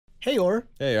Hey, Or.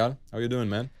 Hey, Al. How you doing,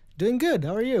 man? Doing good.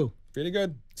 How are you? Pretty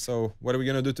good. So, what are we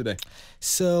gonna do today?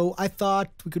 So I thought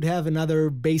we could have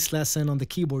another bass lesson on the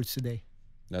keyboards today.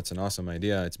 That's an awesome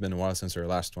idea. It's been a while since our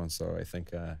last one, so I think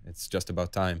it's just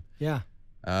about time. Yeah.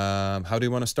 How do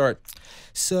you want to start?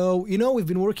 So, we've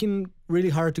been working really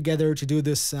hard together to do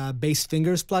this Bass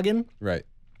Fingers plugin. Right.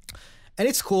 And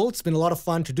it's cool. It's been a lot of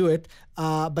fun to do it.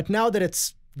 But now that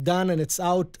it's done and it's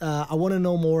out, I want to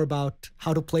know more about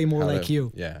how to play more like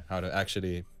you. Yeah, how to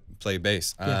actually play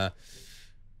bass. Yeah.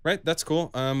 Right, that's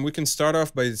cool. We can start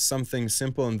off by something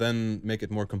simple and then make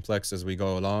it more complex as we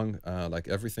go along, like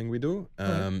everything we do.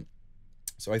 Right.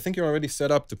 So I think you're already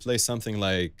set up to play something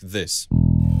like this.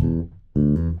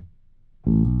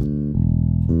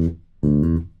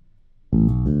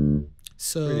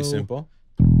 So Pretty simple.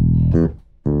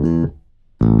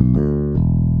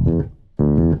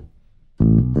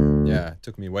 Yeah, it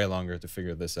took me way longer to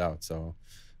figure this out, so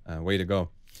way to go.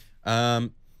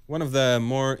 One of the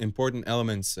more important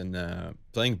elements in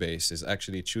playing bass is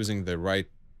actually choosing the right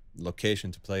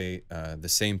location to play the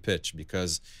same pitch,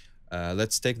 because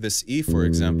let's take this E, for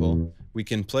example. We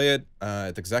can play it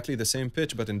at exactly the same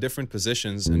pitch, but in different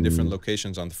positions and different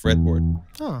locations on the fretboard.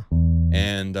 Huh.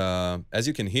 And as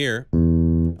you can hear,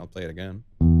 I'll play it again.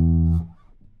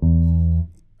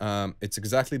 It's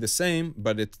exactly the same,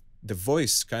 but the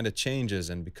voice kind of changes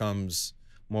and becomes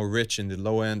more rich in the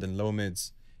low end and low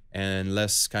mids, and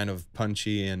less kind of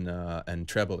punchy and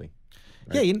trebly.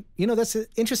 Right? Yeah, that's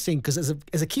interesting because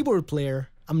as a keyboard player,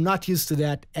 I'm not used to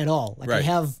that at all. Like I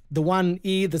have the one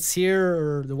E that's here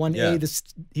or the one A that's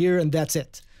here, and that's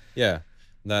it. Yeah.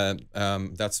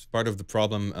 That's part of the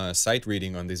problem sight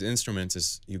reading on these instruments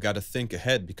is you got to think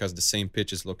ahead because the same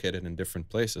pitch is located in different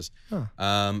places.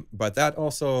 Huh. But that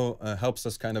also helps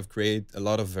us kind of create a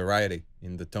lot of variety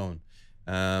in the tone.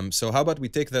 So how about we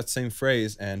take that same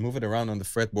phrase and move it around on the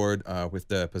fretboard with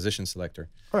the position selector.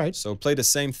 All right. So play the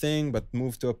same thing, but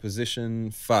move to a position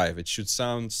 5. It should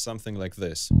sound something like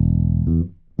this.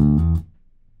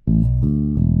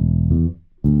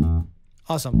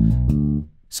 Awesome.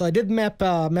 So I did map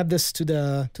this to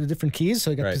the different keys.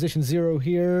 So I got position 0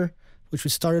 here, which we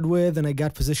started with, and I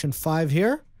got position 5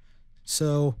 here.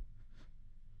 So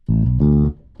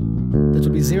that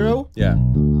would be 0. Yeah.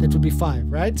 That would be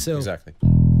 5, right? So exactly.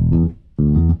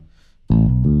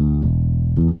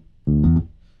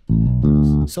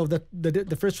 So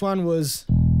the first one was,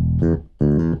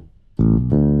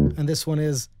 and this one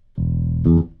is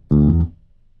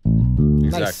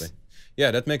exactly. Nice. Yeah,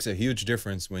 that makes a huge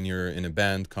difference when you're in a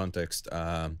band context.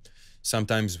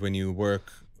 Sometimes when you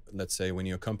work, let's say when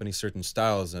you accompany certain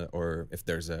styles, or if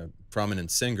there's a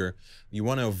prominent singer, you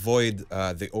want to avoid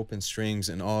the open strings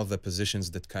and all the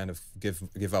positions that kind of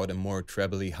give out a more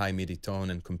trebly, high midi tone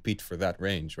and compete for that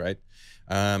range, right?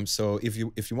 So if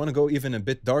you want to go even a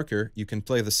bit darker, you can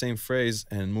play the same phrase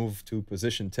and move to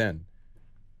position 10.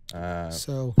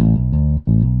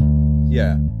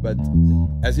 Yeah, but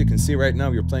as you can see right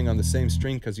now, you're playing on the same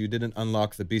string because you didn't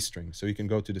unlock the B string. So you can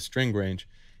go to the string range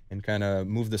and kind of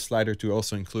move the slider to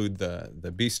also include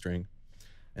the B string.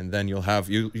 And then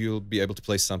you'll be able to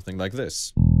play something like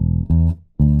this.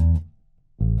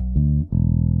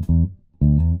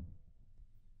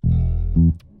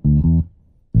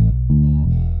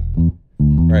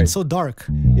 Right. So dark.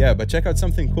 Yeah, but check out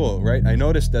something cool, right? I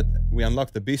noticed that we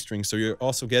unlocked the B string, so you're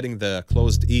also getting the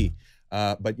closed E.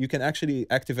 But you can actually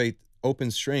activate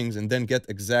open strings and then get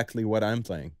exactly what I'm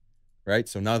playing, right?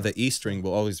 So now the E string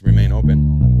will always remain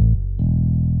open.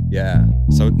 Yeah,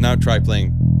 so now try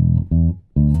playing.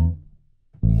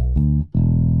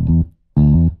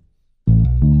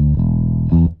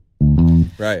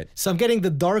 Right. So I'm getting the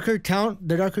darker tone,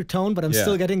 but I'm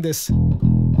still getting this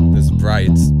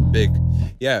bright, big.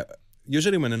 Yeah,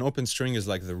 usually when an open string is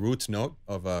like the root note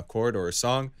of a chord or a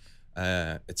song,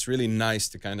 it's really nice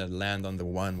to kind of land on the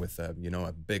one with a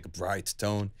big bright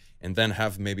tone, and then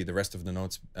have maybe the rest of the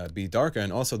notes be darker.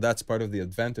 And also that's part of the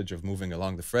advantage of moving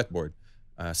along the fretboard.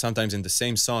 Sometimes in the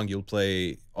same song you'll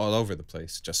play all over the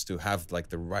place just to have like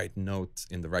the right note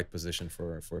in the right position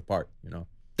for a part,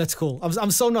 That's cool.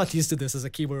 I'm so not used to this as a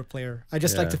keyboard player. I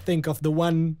just like to think of the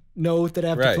one note that I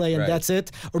have to play, and that's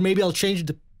it. Or maybe I'll change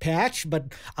the patch, but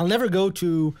I'll never go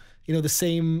to the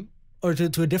same or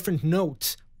to a different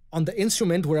note on the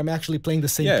instrument where I'm actually playing the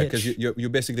same pitch. Yeah, because you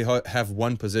basically have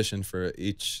one position for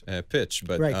each pitch.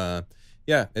 But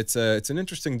yeah, it's an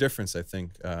interesting difference, I think,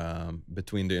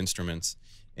 between the instruments.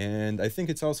 And I think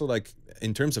it's also like,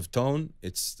 in terms of tone,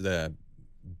 it's the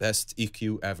best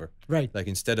EQ ever. Right. Like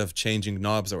instead of changing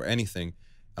knobs or anything,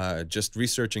 just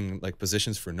researching like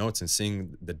positions for notes and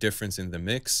seeing the difference in the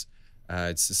mix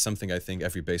It's something I think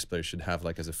every bass player should have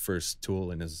like as a first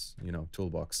tool in his,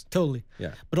 toolbox. Totally.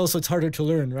 Yeah. But also it's harder to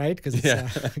learn, right? Because you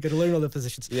got to learn all the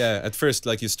positions. Yeah. At first,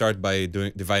 like you start by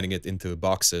dividing it into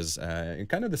boxes, in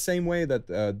kind of the same way that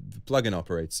the plugin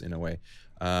operates in a way,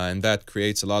 and that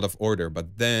creates a lot of order.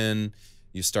 But then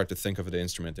you start to think of the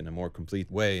instrument in a more complete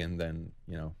way, and then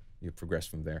you progress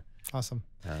from there. Awesome.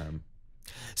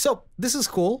 So this is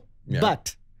cool,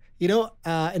 but. In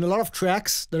a lot of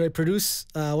tracks that I produce,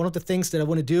 one of the things that I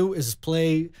want to do is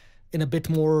play in a bit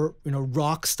more,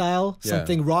 rock style,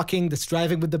 something rocking that's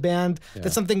driving with the band. Yeah.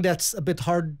 That's something that's a bit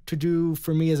hard to do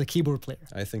for me as a keyboard player.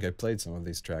 I think I played some of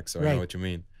these tracks, so I know what you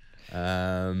mean.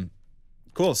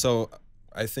 Cool. So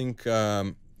I think,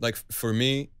 like for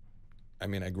me, I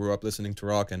grew up listening to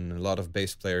rock, and a lot of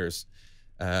bass players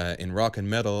in rock and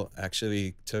metal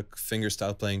actually took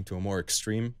fingerstyle playing to a more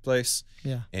extreme place,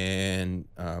 and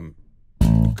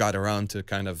got around to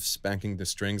kind of spanking the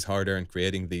strings harder and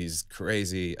creating these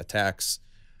crazy attacks.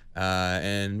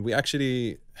 And we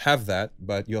actually have that,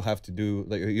 but you'll have to do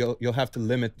you'll have to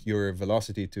limit your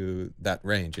velocity to that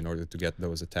range in order to get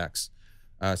those attacks.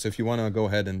 So if you want to go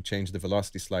ahead and change the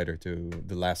velocity slider to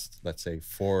the last, let's say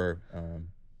 4,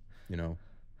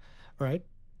 Right.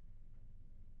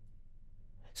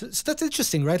 So that's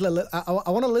interesting, right?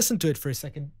 I want to listen to it for a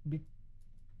second,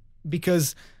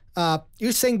 because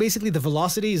you're saying basically the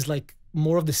velocity is like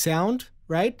more of the sound,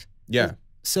 right? Yeah.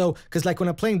 So, because like when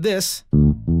I'm playing this,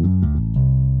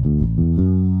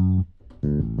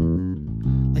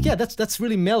 like that's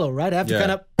really mellow, right? I have to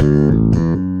kind of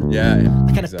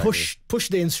kind of push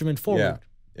the instrument forward. Yeah,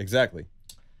 exactly.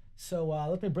 So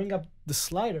let me bring up the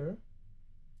slider.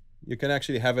 You can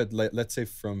actually have it, let's say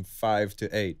from 5 to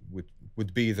 8, which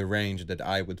would be the range that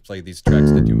I would play these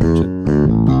tracks that you mentioned.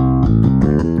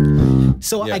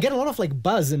 So I get a lot of like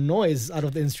buzz and noise out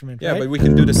of the instrument, right? But we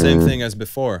can do the same thing as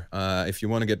before. If you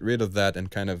want to get rid of that and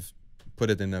kind of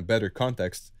put it in a better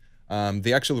context,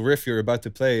 the actual riff you're about to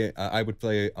play, I would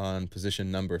play on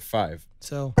position number 5.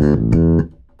 So.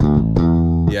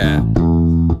 Yeah.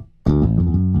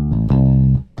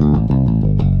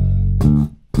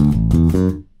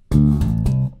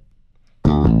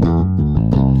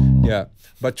 Yeah,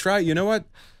 but you know what?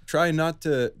 Try not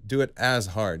to do it as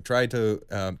hard. Try to,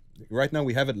 right now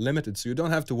we have it limited, so you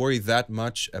don't have to worry that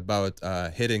much about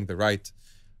hitting the right,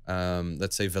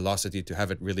 let's say, velocity to have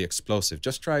it really explosive.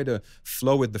 Just try to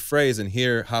flow with the phrase and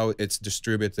hear how it's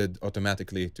distributed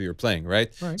automatically to your playing,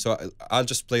 right? So I'll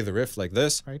just play the riff like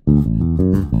this. Right.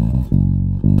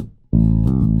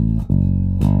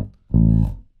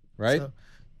 Right? So.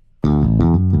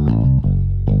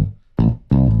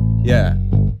 Yeah.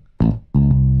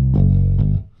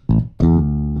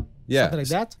 Yeah. Something like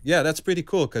that? Yeah, that's pretty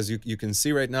cool, because you can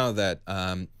see right now that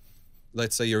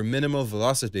let's say your minimal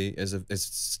velocity is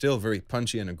still very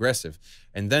punchy and aggressive.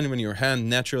 And then when your hand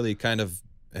naturally kind of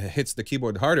hits the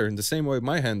keyboard harder, in the same way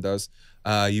my hand does,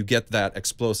 you get that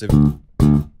explosive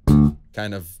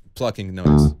kind of plucking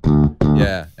noise.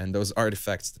 Yeah, and those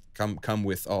artifacts that come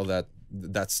with all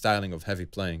that styling of heavy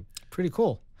playing. Pretty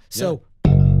cool. So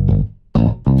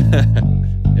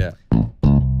yeah.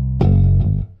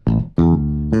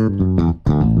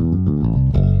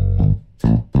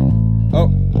 Oh,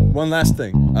 one last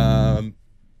thing.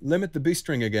 Limit the B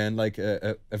string again, like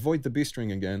avoid the B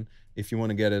string again if you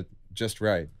want to get it just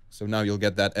right. So now you'll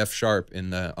get that F sharp on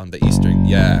the E string.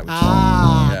 Yeah.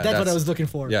 That's what I was looking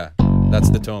for. Yeah, that's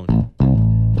the tone.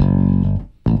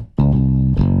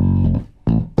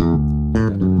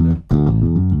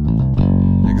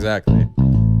 Exactly.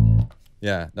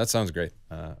 Yeah, that sounds great.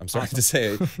 I'm sorry to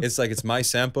say it's like it's my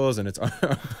samples and it's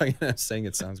saying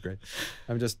it sounds great.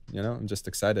 I'm just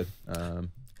excited.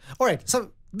 All right,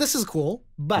 so this is cool,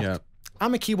 but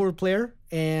I'm a keyboard player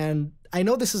and I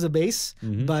know this is a bass,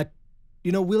 but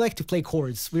we like to play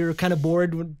chords. We were kind of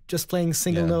bored with just playing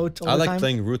single note all the time. I like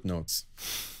playing root notes.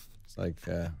 It's like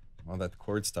all that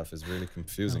chord stuff is really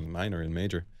confusing, minor and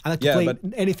major. I like to play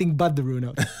anything but the root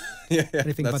note.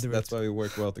 Anything but the root. That's why we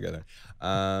work well together.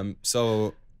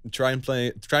 So try and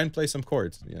play some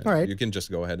chords. Yeah. All right. You can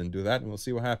just go ahead and do that, and we'll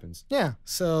see what happens. Yeah.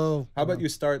 So how about you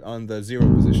start on the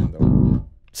 0 position though?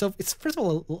 So it's first of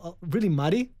all really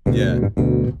muddy. Yeah.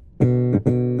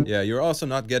 Yeah, you're also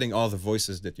not getting all the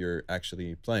voices that you're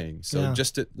actually playing. So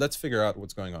let's figure out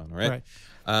what's going on, all right?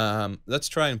 Let's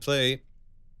try and play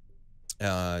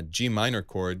G minor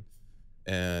chord,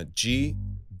 G,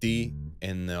 D,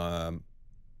 and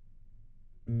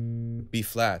B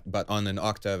flat, but on an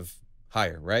octave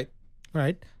higher, right?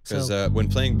 Right. Because when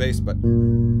playing bass,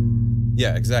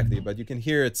 yeah, exactly. But you can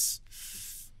hear it's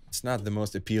it's not the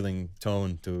most appealing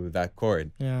tone to that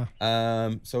chord. Yeah.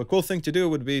 So a cool thing to do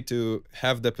would be to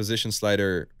have the position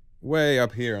slider way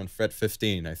up here on fret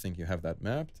 15. I think you have that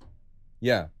mapped.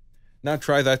 Yeah. Now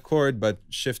try that chord, but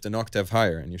shift an octave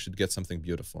higher, and you should get something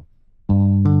beautiful.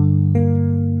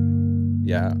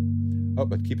 Yeah. Oh,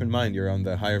 but keep in mind, you're on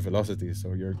the higher velocity,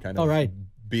 so you're kind of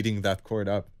beating that chord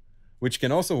up, which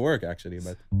can also work, actually,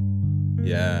 but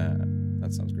yeah,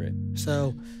 that sounds great.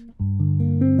 So...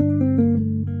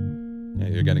 yeah,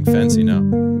 you're getting fancy now.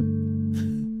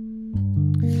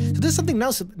 So there's something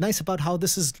nice about how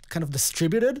this is kind of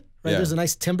distributed, right? Yeah. There's a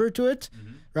nice timbre to it,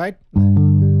 right?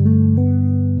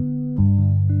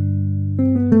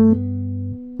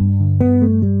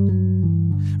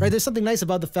 Right, there's something nice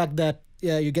about the fact that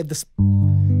you get this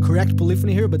correct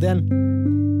polyphony here, but then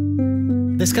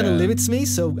this kind of limits me,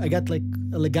 so I got like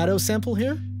a legato sample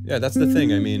here. Yeah, that's the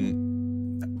thing. I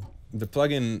mean, the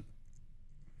plugin,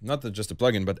 not just a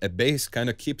plugin, but a bass kind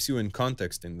of keeps you in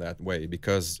context in that way,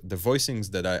 because the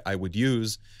voicings that I would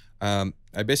use,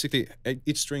 I basically,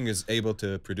 each string is able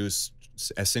to produce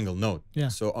a single note. Yeah.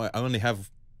 So I only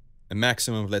have a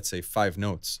maximum of, let's say, 5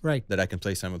 notes that I can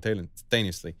play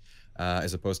simultaneously.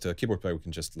 As opposed to a keyboard player, we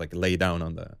can just like lay down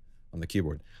on the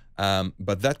keyboard.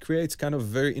 But that creates kind of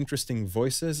very interesting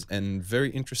voices and very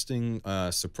interesting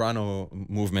soprano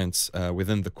movements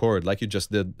within the chord, like you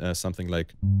just did something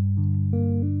like.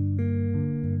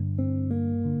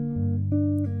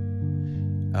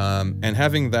 And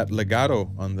having that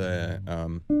legato on the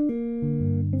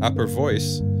upper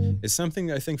voice is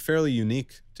something I think fairly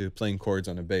unique to playing chords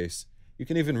on a bass. You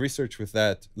can even research with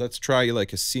that. Let's try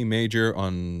like a C major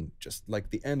on just like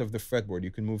the end of the fretboard.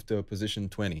 You can move to position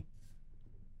 20.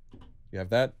 You have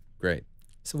that? Great.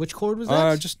 So which chord was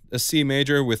that? Just a C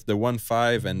major with the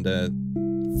 1-5 and the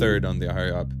 3rd on the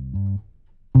higher up.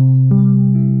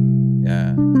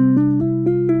 Yeah.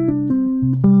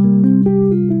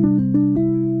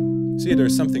 See,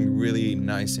 there's something really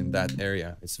nice in that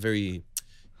area. It's very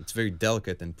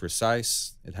delicate and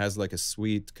precise. It has like a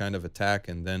sweet kind of attack,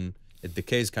 and then it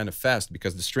decays kind of fast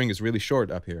because the string is really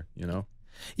short up here, you know?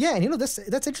 Yeah, and you know, that's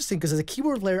interesting, because as a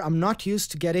keyboard player, I'm not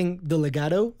used to getting the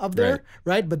legato up there,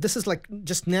 right? But this is like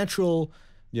just natural,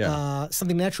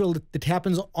 something natural that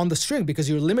happens on the string, because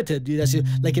you're limited.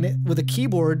 Like with a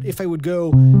keyboard, if I would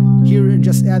go here and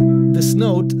just add this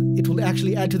note, it will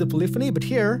actually add to the polyphony, but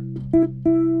here...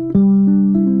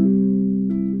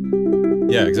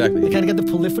 yeah, exactly. I kind of get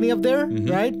the polyphony up there,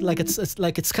 right? Like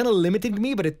it's kind of limiting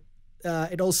me, but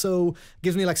it also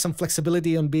gives me like some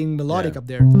flexibility on being melodic up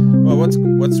there. Well,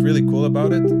 what's really cool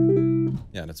about it,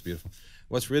 yeah, that's beautiful.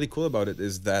 What's really cool about it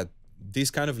is that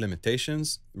these kind of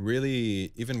limitations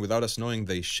really, even without us knowing,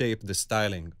 they shape the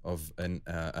styling of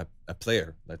a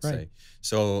player, let's say.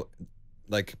 So,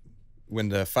 like when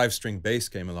the 5-string bass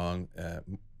came along,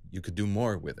 you could do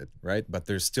more with it, right? But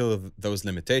there's still those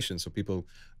limitations. So people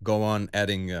go on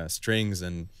adding strings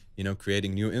and, you know,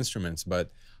 creating new instruments.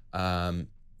 But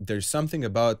there's something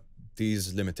about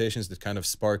these limitations that kind of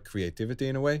spark creativity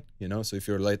in a way, you know? So if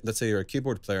you're like, let's say you're a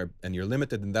keyboard player and you're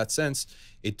limited in that sense,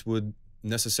 it would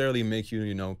necessarily make you,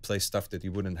 you know, play stuff that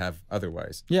you wouldn't have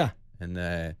otherwise. Yeah. And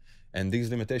these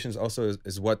limitations also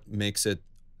is what makes it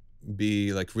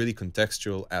be like really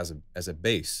contextual as a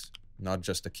bass, not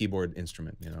just a keyboard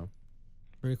instrument, you know?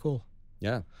 Very cool.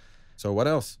 Yeah. So what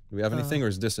else? Do we have anything, or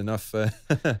is this enough? I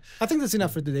think that's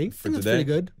enough for today. I think that's pretty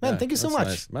good. Man, thank you so much.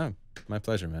 Nice. Man, my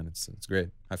pleasure, man. It's great.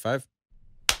 High five.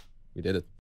 We did it.